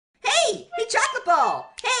Ball!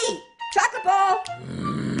 Hey! Chocolate Ball!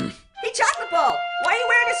 Hey, Chocolate Ball! Why are you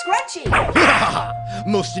wearing a scrunchie?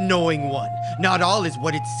 Most annoying one. Not all is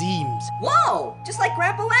what it seems. Whoa! Just like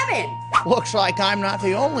Grandpa Lemon! Looks like I'm not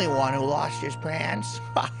the only one who lost his pants.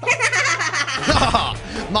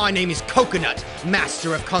 My name is Coconut,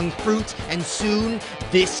 master of Kung Fruit, and soon,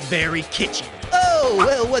 this very kitchen. Oh,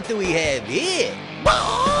 well, what do we have here?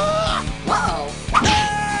 Whoa!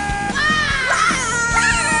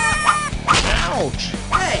 Ouch!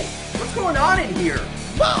 Hey! What's going on in here?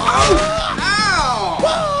 Ow!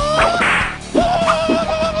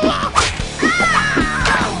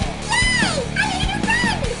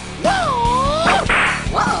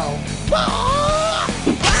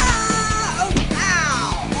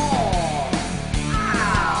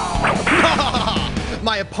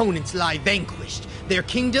 My opponents lie vanquished. Their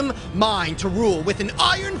kingdom, mine to rule with an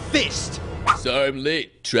iron fist. Sorry I'm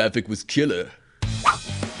late. Traffic was killer.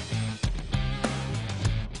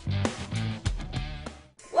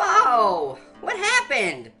 Whoa! What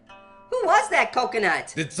happened? Who was that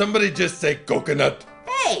coconut? Did somebody just say coconut?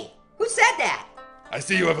 Hey! Who said that? I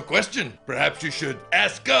see you have a question. Perhaps you should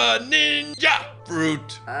ask a ninja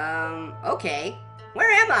fruit. Okay.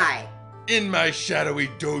 Where am I? In my shadowy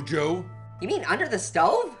dojo. You mean under the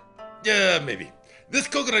stove? Yeah, maybe. This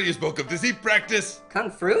coconut you spoke of, does he practice? Kung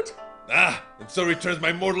Fruit? Ah, and so returns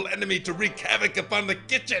my mortal enemy to wreak havoc upon the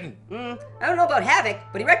kitchen. I don't know about havoc,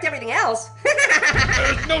 but he wrecked everything else.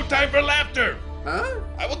 There's no time for laughter. Huh?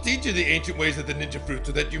 I will teach you the ancient ways of the ninja fruit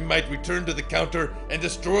so that you might return to the counter and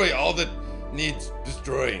destroy all that needs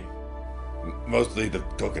destroying. Mostly the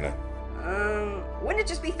coconut. Wouldn't it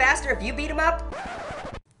just be faster if you beat him up?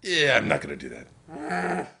 Yeah, I'm not gonna do that.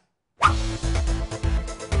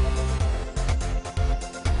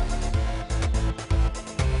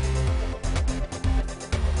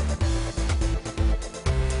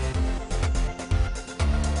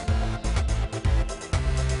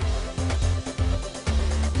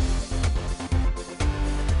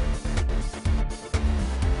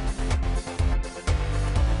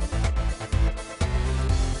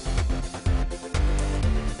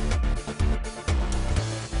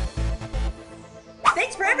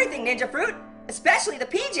 Thanks for everything, Ninja Fruit! Especially the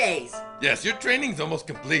PJs! Yes, your training's almost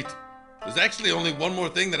complete. There's actually only one more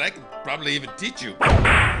thing that I could probably even teach you.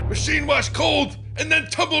 Machine wash cold and then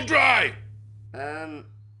tumble dry!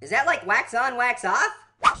 Is that like wax on, wax off?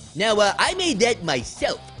 Now, I made that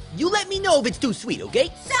myself. You let me know if it's too sweet, okay?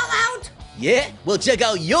 Sell out! Yeah? Well, check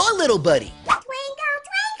out your little buddy. Twinkle,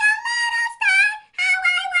 twinkle, little star, how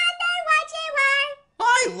I wonder what you are.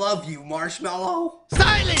 I love you, Marshmallow!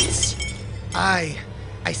 Silence!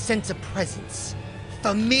 I sense a presence.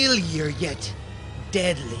 Familiar yet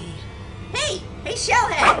deadly. Hey! Hey,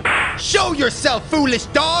 Shellhead! Show yourself, foolish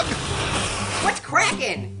dog! What's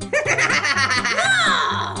cracking?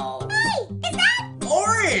 Wow! Hey, is that?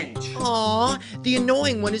 Orange! Aw, the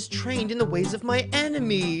annoying one is trained in the ways of my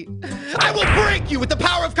enemy. I will break you with the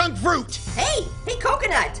power of Kung Fruit! Hey! Hey,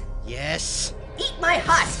 Coconut! Yes. Eat my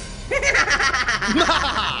husk!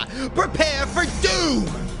 Prepare for doom!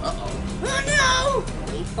 Uh-oh. Oh no!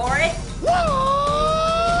 Wait for it!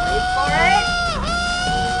 Wait for it!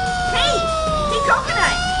 Hey! Hey,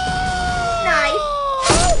 Coconut! Knife!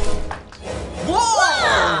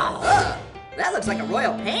 Whoa! That looks like a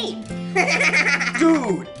royal pain!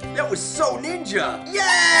 Dude, that was so ninja!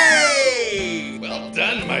 Yay! Well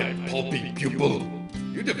done, my pulpy pupil.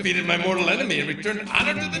 You defeated my mortal enemy and returned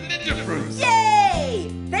honor to the ninja fruits.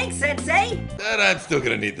 Yay! Thanks, Sensei! But I'm still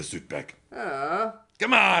gonna need the suit back.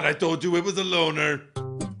 Come on, I told you it was a loner.